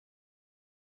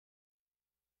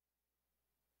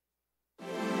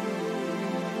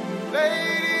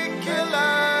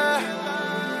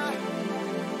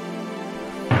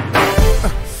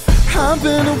I've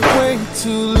been away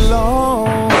too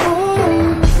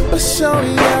long, but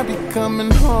shorty, I'll be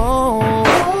coming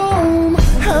home.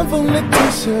 Have on the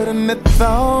t-shirt and the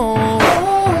thong.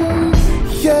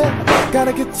 Yeah,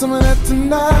 gotta get some of that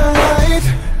tonight.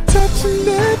 Touching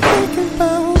it, thinking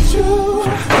about you.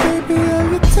 Baby, are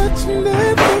you touching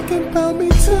it, thinking about me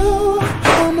too?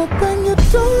 I'ma bang your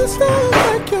doors down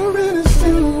like you're ready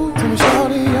to. Tell me,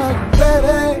 shorty, are you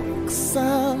ready? 'Cause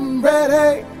I'm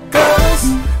ready. 'Cause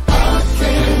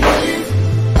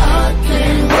I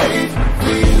can't wait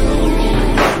for you.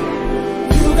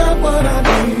 You got what I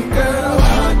need, girl. I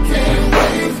can't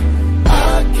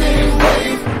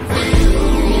wait for you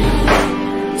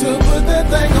to put that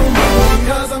thing on me.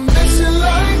 'Cause I miss you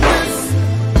like this,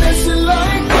 miss you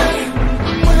like that.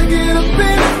 When I get up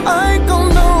in it, I ain't gon'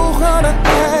 know how to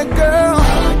act, girl. I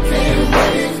can't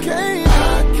wait for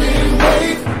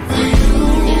you,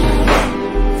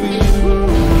 for you.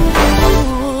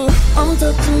 I'm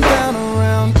touching down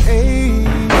around 8.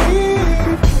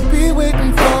 Be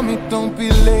waiting for me, don't be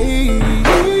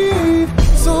late,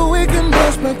 so we can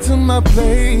rush back to my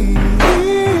place.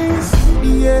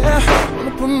 Yeah,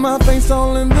 wanna put my face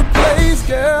all in the place,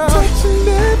 girl. Touching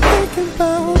it, thinking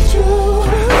about you.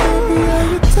 Baby, are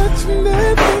you touching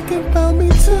it, thinking about me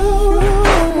too?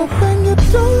 I'ma bang your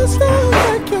doors down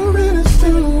like you're ready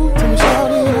to. Tell me,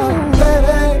 shawty, are you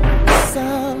ready? 'Cause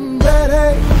I'm ready.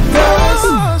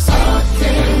 'Cause I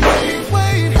can't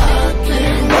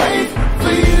wait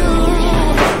for you.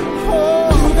 Oh,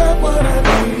 you got what I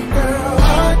need, girl. I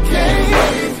can't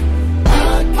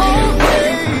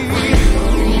wait for you.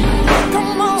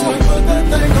 Come on, put that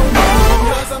thing on me.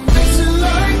 'Cause I miss you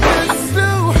like this. I do,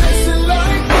 miss you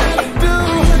like that. I do.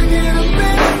 Wanna get up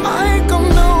in it, I ain't gon'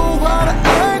 know how to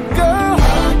act, girl. I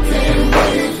can't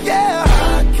wait, yeah. I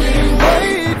can't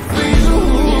wait for you.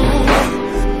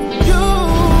 You,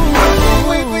 I can't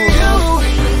wait for you.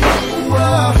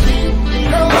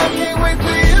 Girl, I can't wait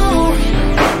for you.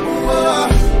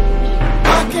 I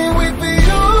can't wait for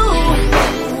you.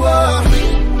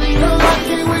 Girl, I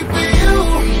can't wait for you.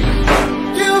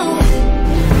 You.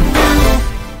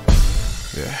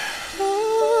 Yeah.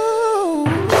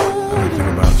 Everything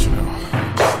about you, know.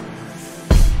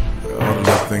 All the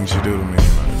little things you do to me,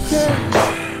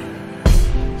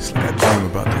 it's like I dream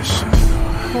about this shit, you know.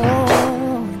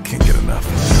 Can't get enough.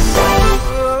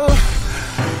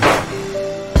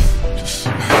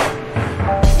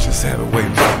 Just have it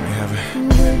waiting for me, have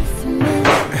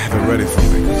it ready for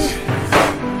me, 'cause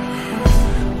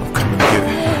I'm coming to get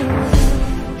it.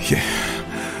 Yeah,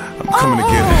 I'm coming to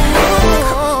get it.